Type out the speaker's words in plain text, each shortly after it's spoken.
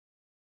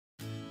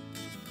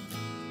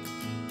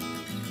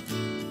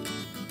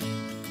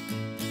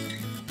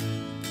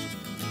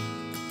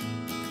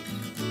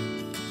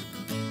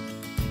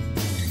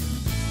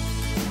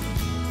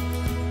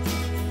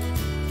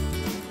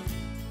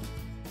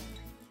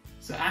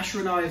So Asher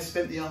and I have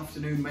spent the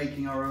afternoon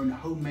making our own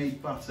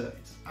homemade butter.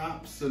 It's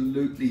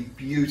absolutely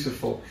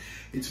beautiful.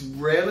 It's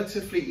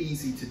relatively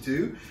easy to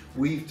do.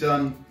 We've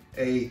done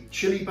a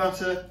chili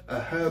butter, a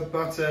herb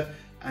butter,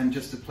 and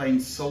just a plain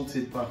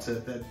salted butter.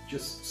 They're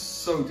just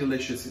so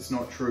delicious, it's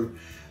not true.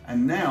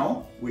 And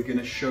now we're going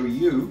to show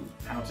you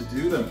how to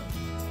do them.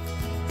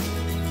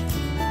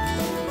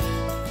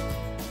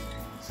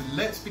 So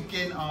let's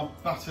begin our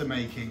butter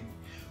making.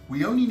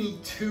 We only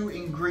need 2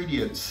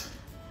 ingredients.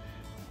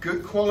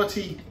 Good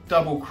quality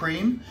double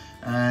cream,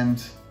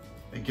 and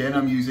again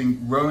I'm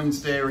using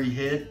Roan's dairy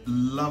here,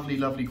 lovely,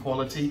 lovely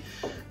quality,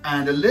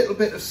 and a little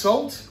bit of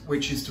salt,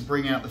 which is to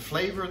bring out the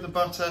flavor of the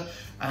butter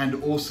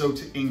and also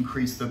to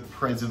increase the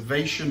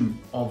preservation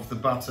of the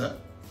butter.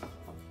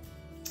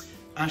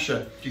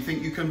 Asher, do you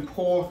think you can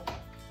pour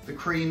the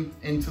cream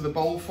into the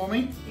bowl for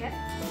me? Yeah.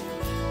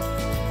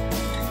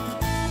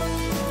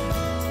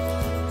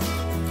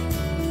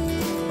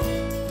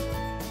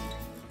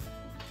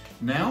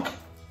 Now,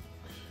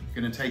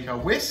 we're going to take our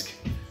whisk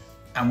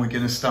and we're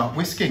going to start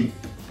whisking.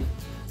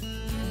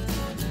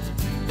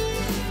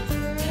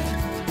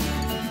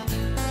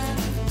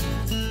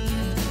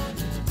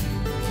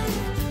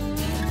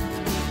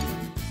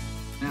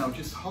 Now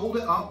just hold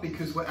it up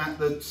because we're at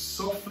the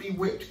softly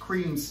whipped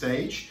cream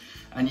stage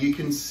and you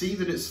can see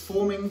that it's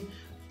forming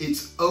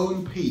its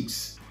own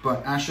peaks.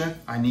 But Asher,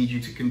 I need you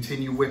to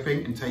continue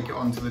whipping and take it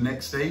on to the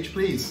next stage,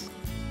 please.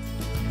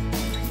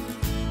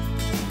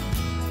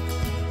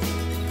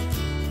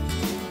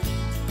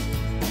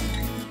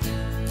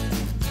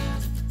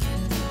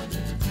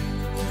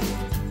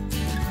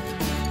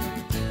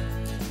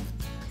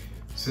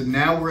 So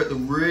now we're at the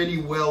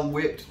really well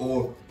whipped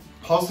or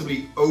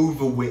possibly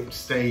over whipped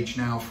stage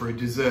now for a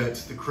dessert.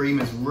 The cream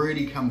has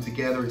really come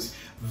together. It's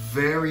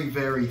very,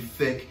 very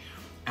thick.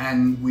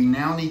 And we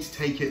now need to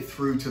take it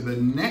through to the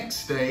next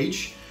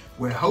stage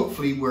where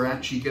hopefully we're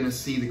actually going to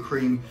see the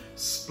cream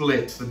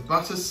split. The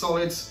butter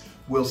solids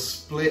will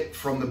split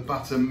from the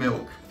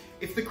buttermilk.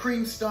 If the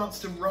cream starts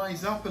to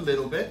rise up a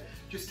little bit,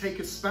 just take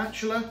a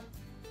spatula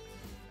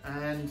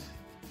and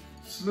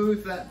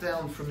smooth that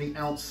down from the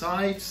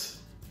outsides.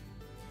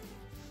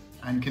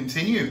 And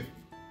continue.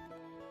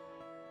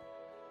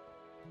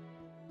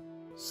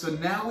 So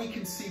now we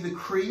can see the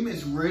cream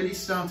is really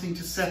starting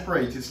to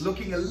separate. It's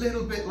looking a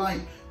little bit like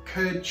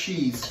curd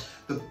cheese.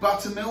 The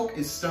buttermilk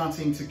is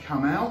starting to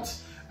come out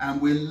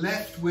and we're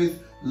left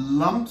with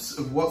lumps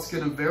of what's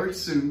going to very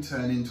soon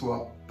turn into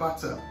our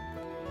butter.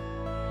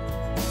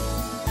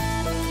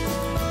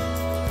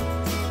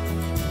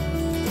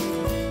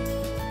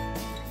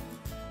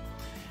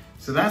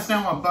 So that's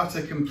now our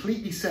butter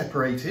completely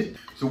separated.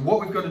 So what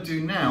we've got to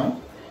do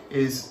now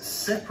is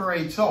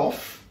separate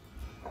off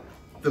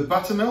the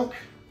buttermilk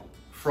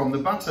from the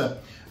butter.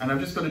 And I've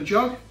just got a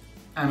jug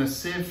and a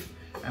sieve,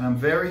 and I'm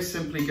very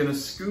simply going to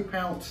scoop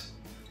out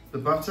the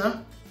butter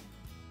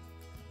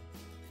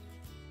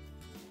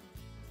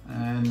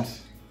and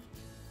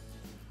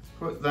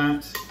put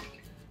that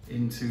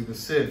into the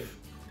sieve.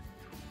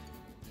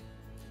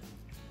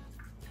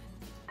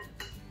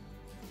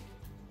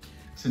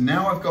 So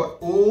now I've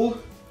got all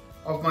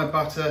of my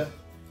butter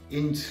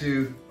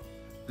into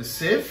the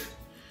sieve,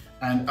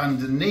 and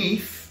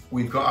underneath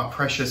we've got our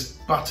precious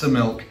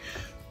buttermilk.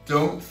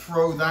 Don't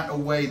throw that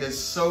away. There's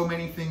so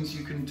many things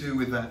you can do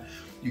with that.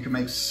 You can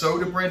make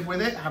soda bread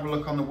with it. Have a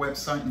look on the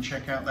website and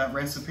check out that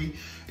recipe.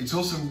 It's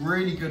also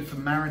really good for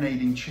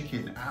marinating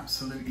chicken.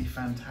 Absolutely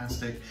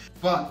fantastic.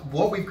 But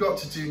what we've got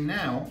to do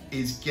now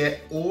is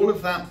get all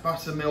of that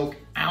buttermilk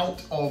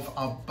out of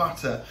our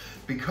butter.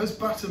 Because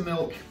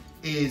buttermilk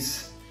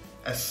is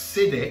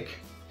acidic,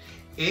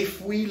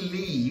 if we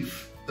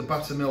leave the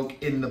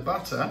buttermilk in the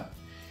butter,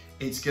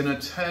 it's going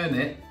to turn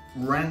it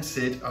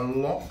rancid a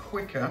lot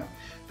quicker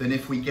than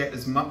if we get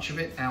as much of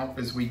it out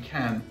as we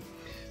can.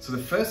 So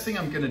the first thing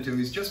I'm going to do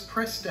is just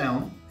press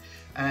down,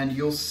 and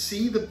you'll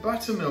see the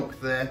buttermilk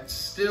there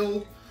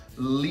still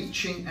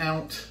leaching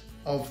out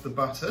of the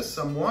butter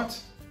somewhat.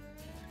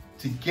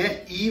 To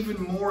get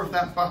even more of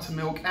that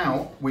buttermilk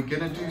out, we're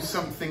going to do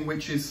something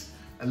which is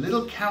a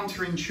little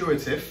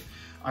counterintuitive.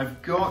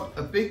 I've got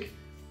a big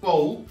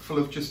bowl full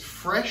of just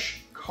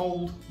fresh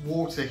cold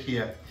water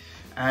here,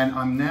 and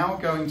I'm now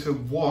going to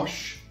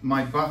wash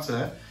my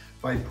butter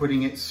by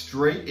putting it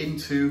straight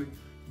into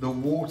the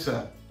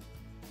water.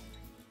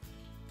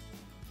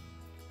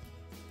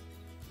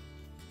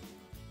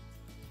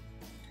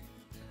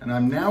 And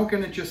I'm now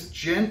going to just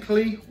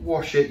gently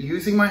wash it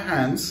using my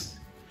hands.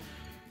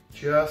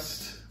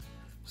 Just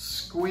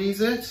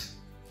squeeze it,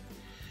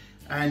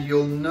 and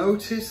you'll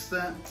notice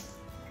that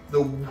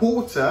the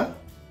water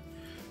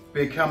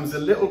becomes a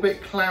little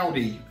bit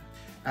cloudy,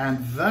 and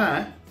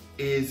that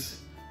is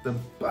the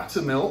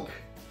buttermilk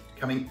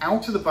coming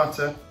out of the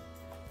butter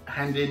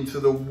and into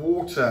the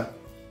water.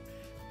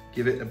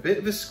 Give it a bit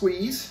of a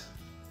squeeze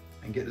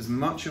and get as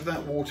much of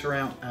that water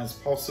out as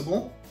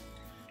possible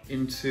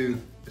into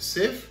the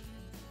sieve,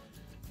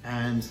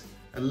 and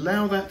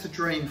allow that to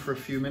drain for a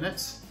few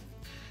minutes.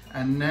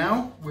 And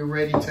now we're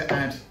ready to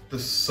add the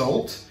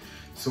salt.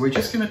 So we're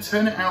just going to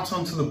turn it out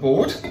onto the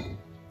board.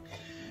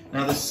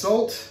 Now the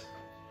salt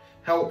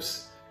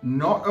helps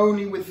not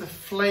only with the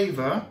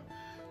flavor,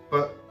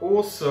 but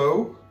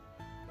also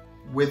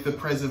with the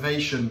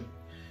preservation.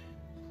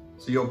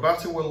 So your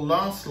butter will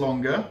last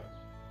longer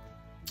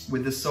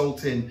with the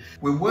salt in.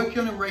 We're working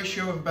on a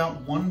ratio of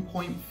about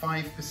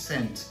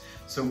 1.5%.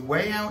 So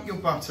weigh out your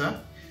butter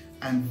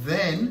and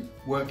then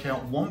work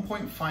out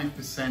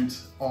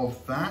 1.5%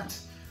 of that,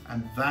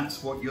 and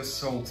that's what your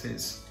salt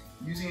is.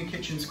 Using a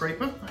kitchen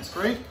scraper, that's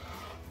great.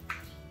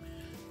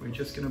 We're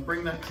just going to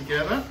bring that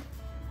together.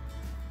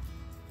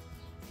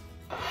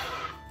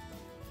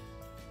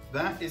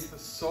 That is the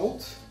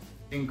salt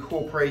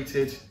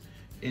incorporated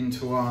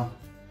into our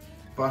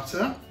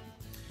butter,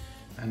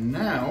 and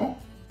now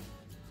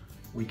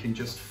we can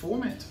just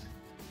form it.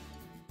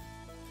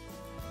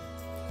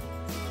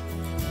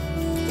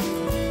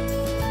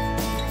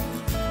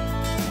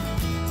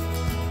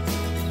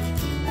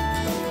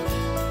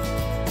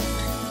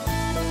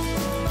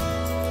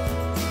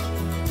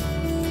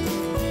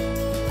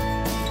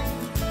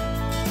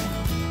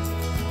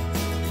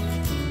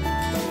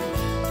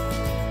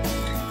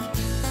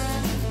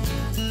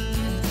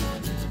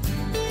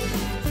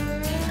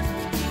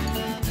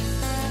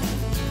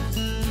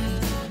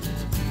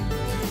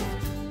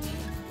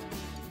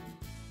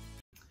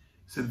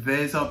 So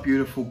there's our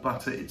beautiful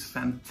butter. It's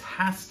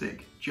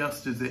fantastic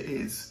just as it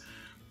is,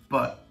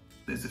 but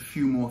there's a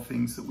few more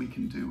things that we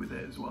can do with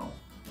it as well.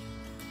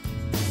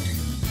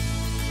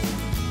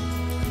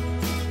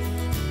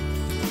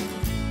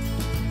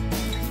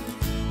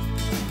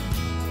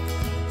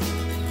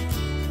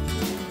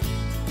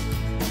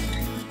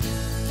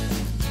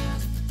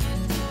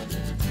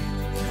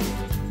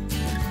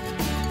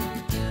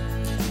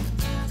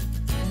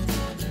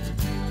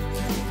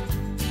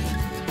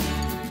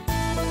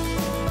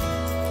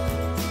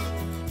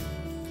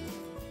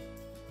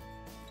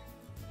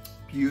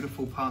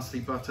 Beautiful parsley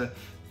butter.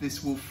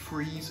 This will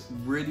freeze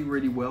really,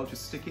 really well.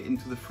 Just stick it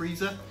into the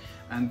freezer,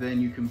 and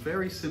then you can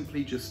very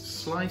simply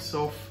just slice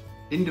off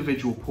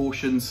individual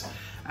portions.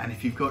 And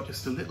if you've got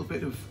just a little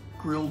bit of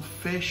grilled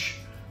fish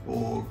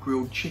or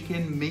grilled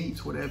chicken,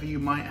 meat, whatever you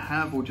might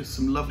have, or just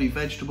some lovely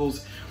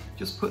vegetables,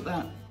 just put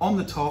that on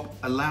the top,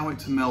 allow it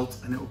to melt,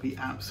 and it will be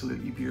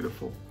absolutely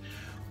beautiful.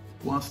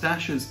 Whilst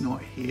Asher's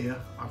not here,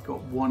 I've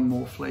got one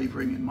more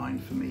flavoring in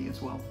mind for me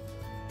as well.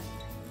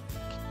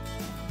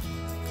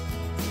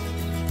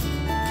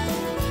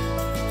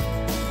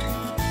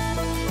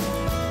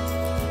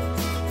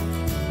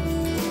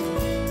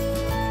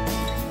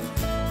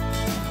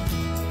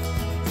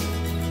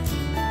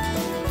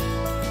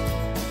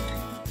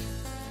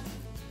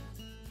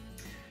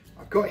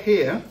 Got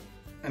here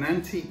an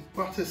antique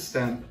butter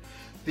stamp.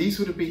 These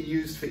would have been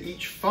used for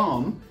each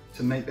farm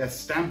to make their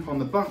stamp on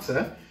the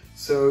butter,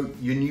 so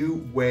you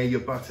knew where your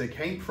butter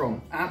came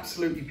from.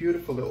 Absolutely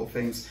beautiful little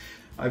things.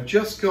 I've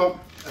just got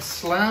a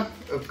slab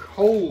of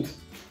cold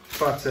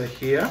butter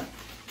here,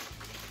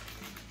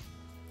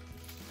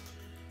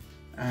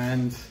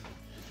 and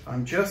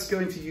I'm just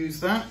going to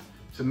use that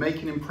to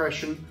make an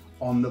impression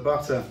on the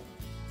butter.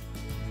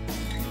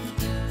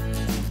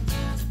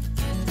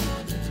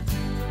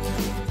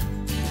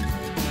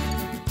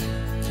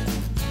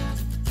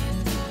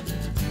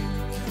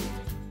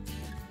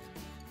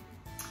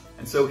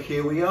 So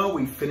here we are,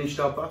 we've finished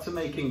our butter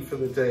making for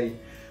the day.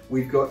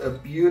 We've got a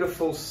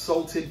beautiful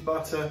salted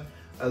butter,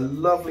 a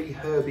lovely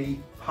herby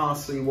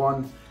parsley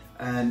one,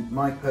 and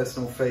my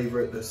personal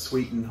favorite, the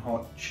sweet and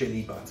hot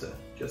chili butter.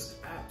 Just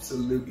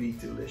absolutely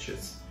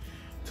delicious.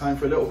 Time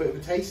for a little bit of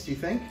a taste, do you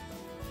think?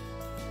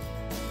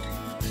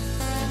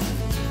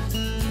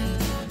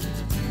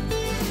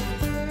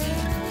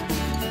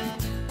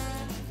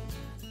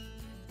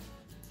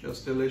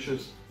 Just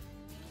delicious.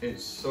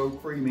 It's so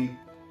creamy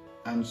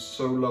and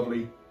so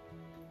lovely.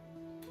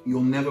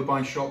 You'll never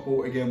buy shop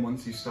bought again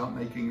once you start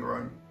making your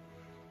own.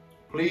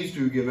 Please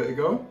do give it a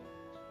go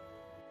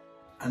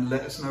and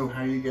let us know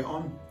how you get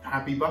on.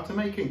 Happy butter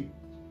making.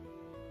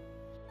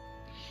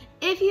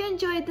 If you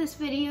enjoyed this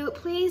video,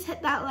 please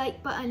hit that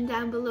like button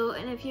down below,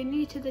 and if you're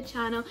new to the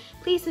channel,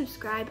 please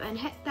subscribe and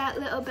hit that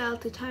little bell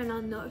to turn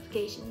on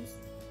notifications.